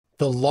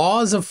The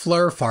laws of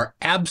FLIRF are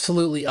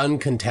absolutely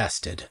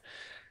uncontested.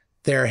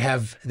 There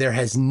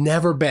has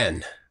never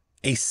been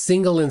a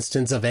single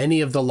instance of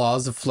any of the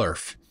laws of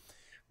FLIRF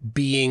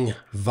being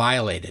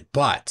violated,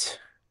 but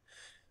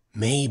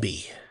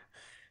maybe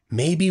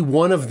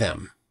one of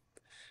them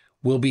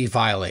will be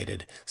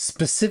violated.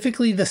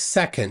 Specifically the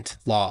second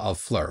law of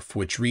FLIRF,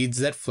 which reads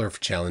that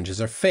FLIRF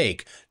challenges are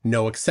fake,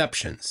 no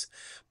exceptions.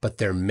 But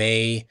there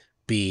may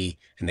be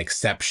an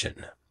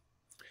exception.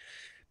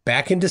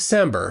 Back in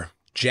December,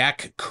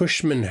 Jack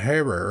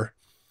Cushman-Herrer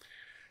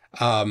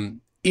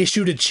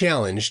issued a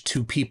challenge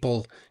to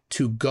people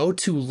to go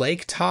to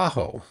Lake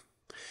Tahoe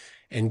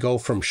and go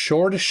from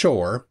shore to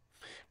shore,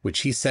 which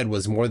he said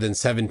was more than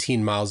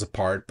 17 miles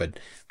apart, but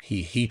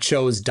he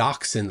chose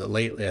docks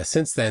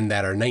since then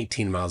that are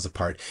 19 miles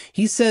apart.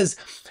 He says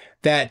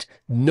that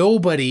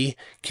nobody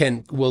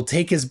will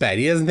take his bet.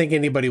 He doesn't think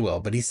anybody will,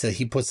 but he said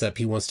he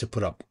wants to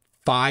put up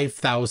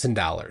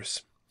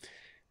 $5,000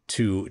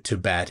 to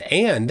bet,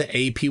 and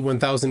a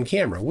P1000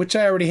 camera, which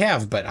I already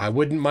have, but I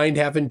wouldn't mind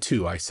having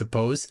two, I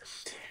suppose,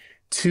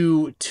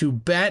 to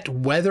bet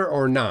whether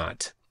or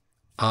not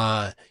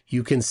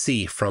you can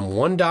see from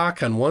one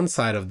dock on one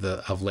side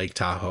of Lake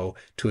Tahoe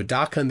to a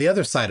dock on the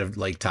other side of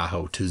Lake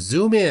Tahoe, to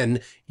zoom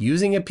in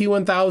using a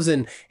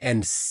P1000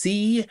 and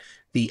see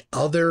the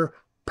other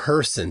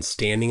person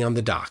standing on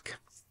the dock.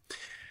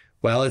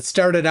 Well, it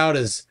started out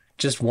as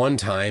just one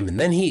time, and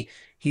then he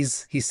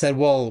said,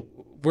 well,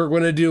 we're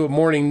going to do a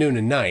morning, noon,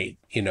 and night,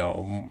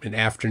 an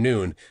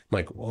afternoon. I'm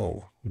like,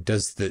 whoa,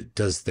 does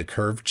the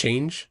curve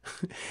change?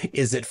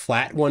 Is it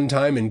flat one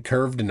time and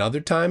curved another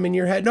time in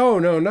your head?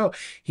 No.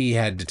 He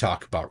had to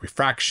talk about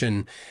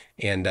refraction,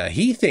 and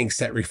he thinks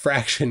that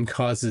refraction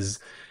causes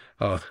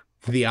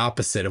the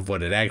opposite of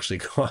what it actually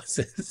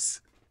causes.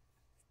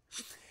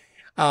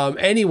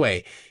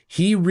 Anyway,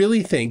 he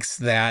really thinks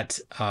that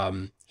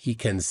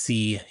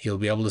he'll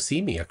be able to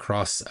see me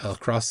across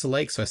the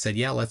lake. So I said,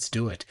 yeah, let's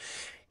do it.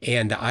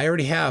 And I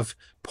already have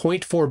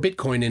 0.4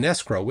 Bitcoin in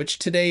escrow, which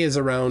today is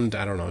around,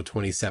 I don't know,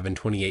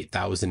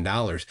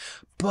 $28,000.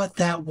 But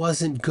that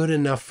wasn't good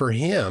enough for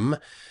him.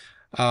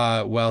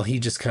 Well, he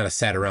just kind of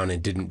sat around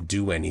and didn't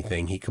do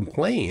anything. He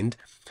complained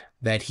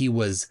that he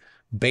was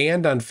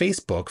banned on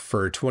Facebook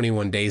for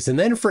 21 days. And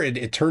then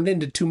it turned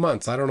into 2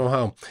 months. I don't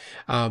know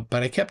how.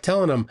 But I kept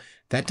telling him,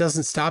 that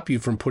doesn't stop you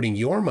from putting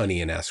your money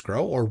in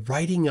escrow or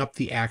writing up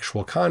the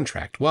actual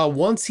contract. Well,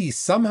 once he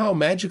somehow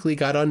magically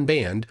got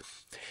unbanned,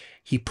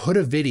 he put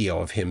a video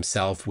of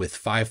himself with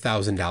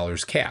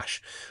 $5,000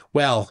 cash.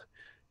 Well,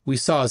 we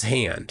saw his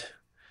hand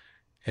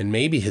and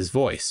maybe his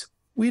voice.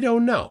 We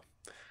don't know.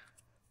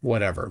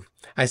 Whatever.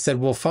 I said,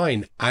 well,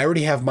 fine. I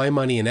already have my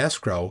money in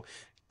escrow.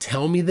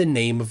 Tell me the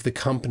name of the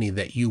company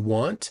that you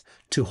want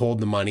to hold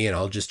the money, and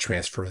I'll just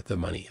transfer the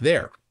money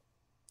there.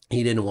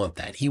 He didn't want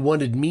that. He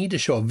wanted me to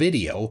show a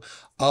video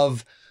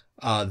of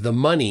the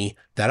money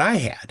that I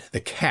had,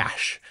 the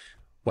cash.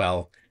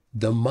 Well,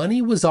 the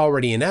money was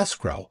already in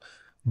escrow.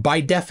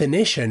 By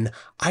definition,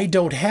 I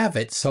don't have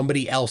it.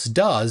 Somebody else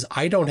does.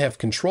 I don't have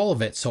control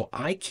of it, so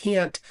I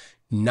can't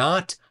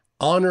not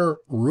honor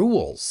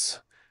rules.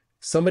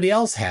 Somebody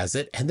else has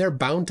it, and they're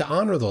bound to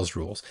honor those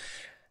rules.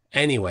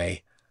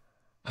 Anyway,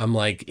 I'm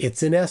like,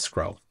 it's in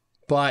escrow.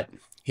 But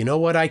you know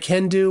what I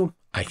can do?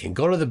 I can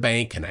go to the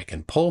bank and I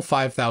can pull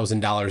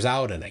 $5,000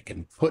 out and I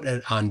can put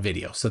it on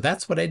video. So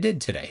that's what I did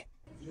today.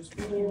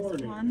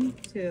 1,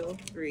 2,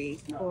 3,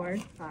 4,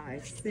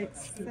 5,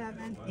 6,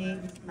 7,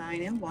 8,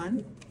 9, and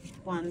 1.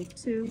 1,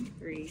 2,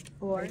 3,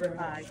 4,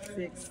 5,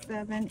 6,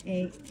 7,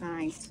 8,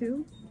 9,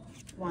 2.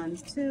 1,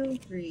 2,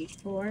 3,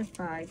 4,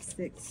 5,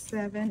 6,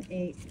 7,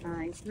 8,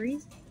 9, 3.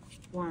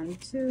 1,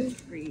 2,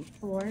 3,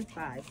 4,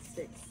 5,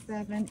 6,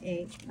 7,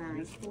 8,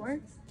 9, 4.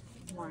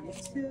 1,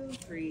 2,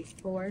 3,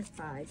 4,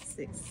 5,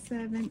 6,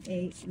 7,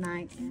 8,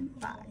 9, and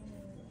 5.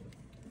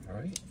 All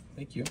right.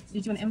 Thank you.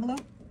 Did you want an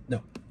envelope?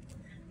 No.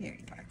 Here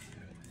you are.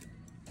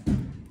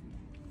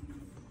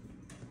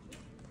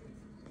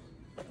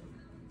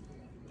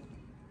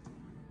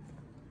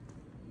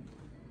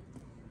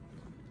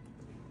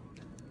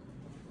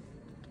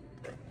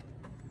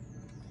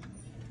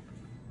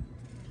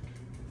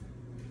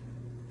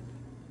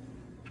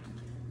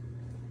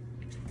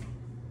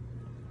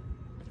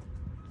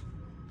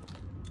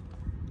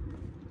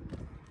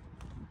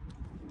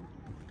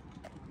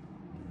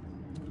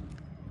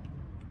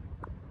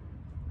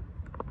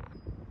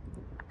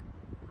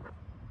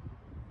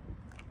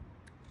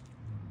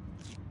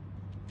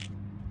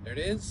 There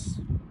it is.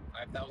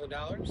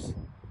 $5,000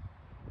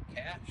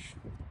 cash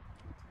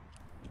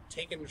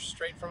taken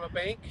straight from a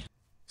bank.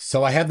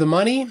 So I have the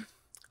money.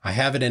 I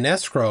have it in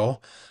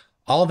escrow.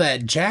 All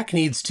that Jack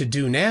needs to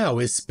do now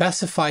is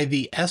specify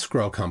the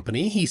escrow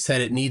company. He said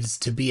it needs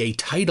to be a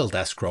titled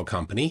escrow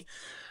company.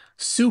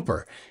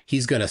 Super.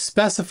 He's going to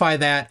specify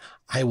that.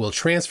 I will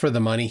transfer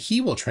the money.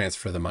 He will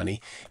transfer the money.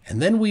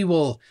 And then we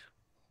will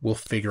we'll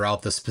figure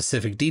out the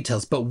specific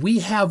details, but we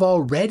have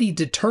already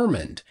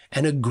determined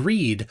and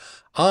agreed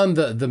on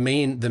the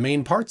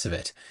main parts of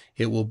it.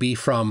 It will be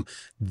from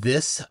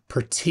this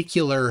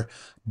particular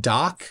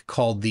dock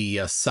called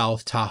the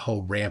South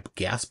Tahoe Ramp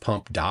Gas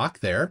Pump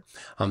Dock there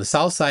on the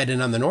south side,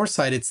 and on the north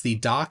side, it's the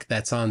dock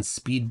that's on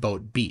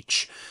Speedboat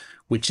Beach,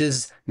 which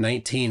is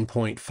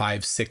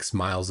 19.56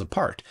 miles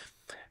apart.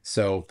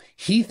 So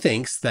he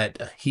thinks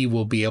that he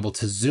will be able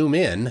to zoom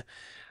in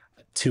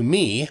to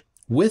me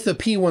with a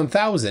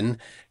P1000.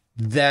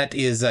 That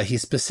is, he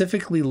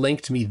specifically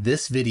linked me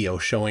this video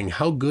showing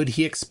how good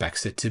he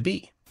expects it to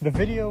be. The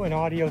video and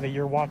audio that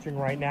you're watching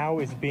right now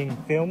is being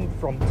filmed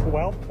from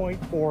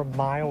 12.4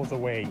 miles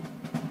away,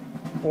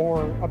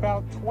 or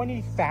about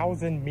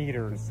 20,000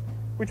 meters,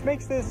 which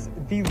makes this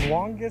the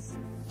longest,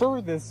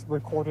 furthest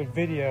recorded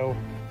video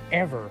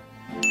ever.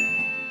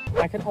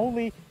 I can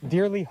only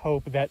dearly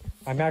hope that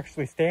I'm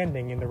actually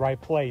standing in the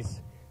right place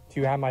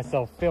to have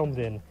myself filmed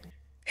in.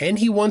 And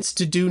he wants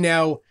to do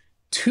now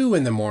 2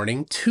 in the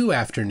morning, 2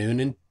 afternoon,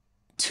 and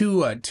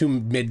 2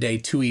 midday,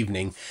 2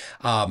 evening.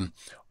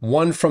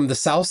 One from the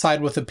south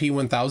side with the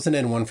P1000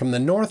 and one from the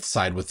north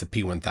side with the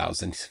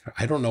P1000.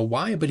 I don't know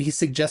why, but he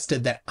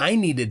suggested that I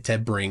needed to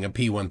bring a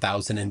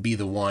P1000 and be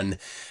the one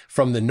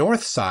from the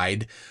north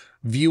side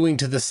viewing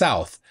to the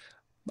south.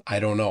 I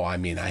don't know. I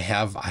mean, I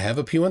have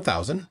a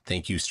P1000.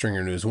 Thank you,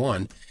 Stringer News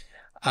 1.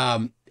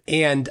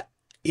 And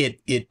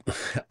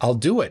I'll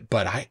do it,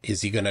 but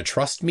is he going to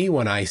trust me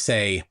when I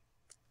say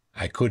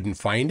I couldn't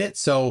find it?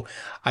 So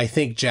I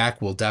think Jack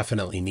will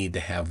definitely need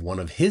to have one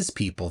of his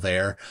people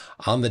there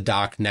on the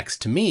dock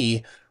next to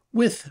me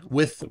with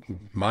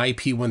my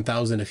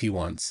P1000 if he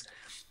wants,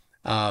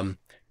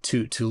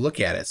 to look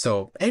at it.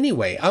 So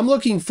anyway, I'm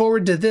looking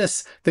forward to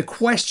this. The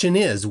question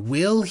is,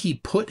 will he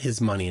put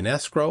his money in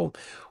escrow?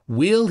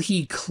 Will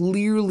he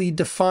clearly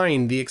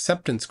define the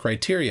acceptance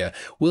criteria?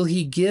 Will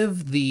he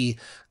give the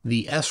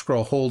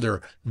escrow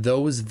holder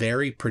those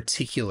very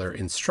particular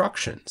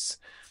instructions?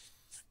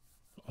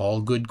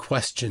 All good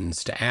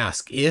questions to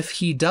ask. If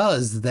he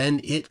does, then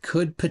it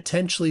could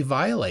potentially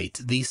violate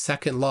the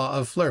second law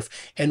of FLIRF,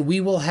 and we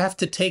will have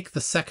to take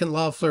the second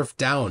law of FLIRF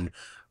down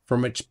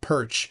from its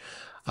perch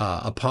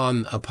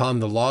upon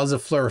the laws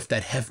of FLIRF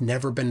that have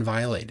never been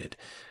violated.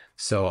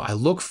 So I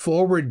look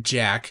forward,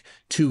 Jack,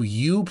 to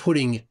you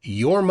putting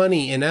your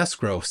money in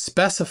escrow,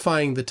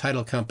 specifying the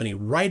title company,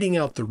 writing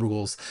out the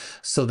rules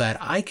so that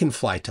I can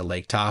fly to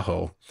Lake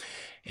Tahoe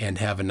and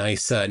have a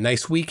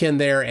nice weekend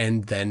there,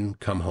 and then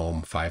come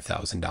home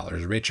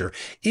 $5,000 richer.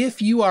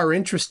 If you are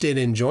interested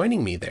in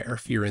joining me there,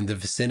 if you're in the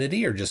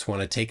vicinity or just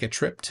want to take a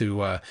trip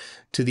to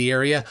the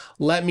area,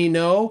 let me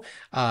know.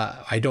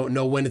 I don't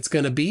know when it's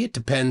going to be. It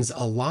depends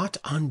a lot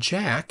on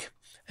Jack.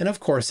 And of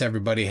course,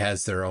 everybody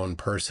has their own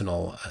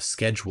personal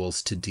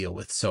schedules to deal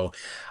with. So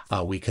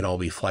we can all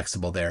be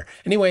flexible there.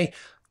 Anyway,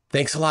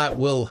 thanks a lot.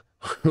 We'll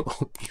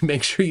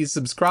make sure you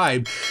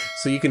subscribe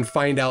so you can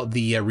find out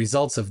the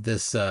results of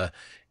this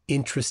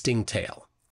interesting tale.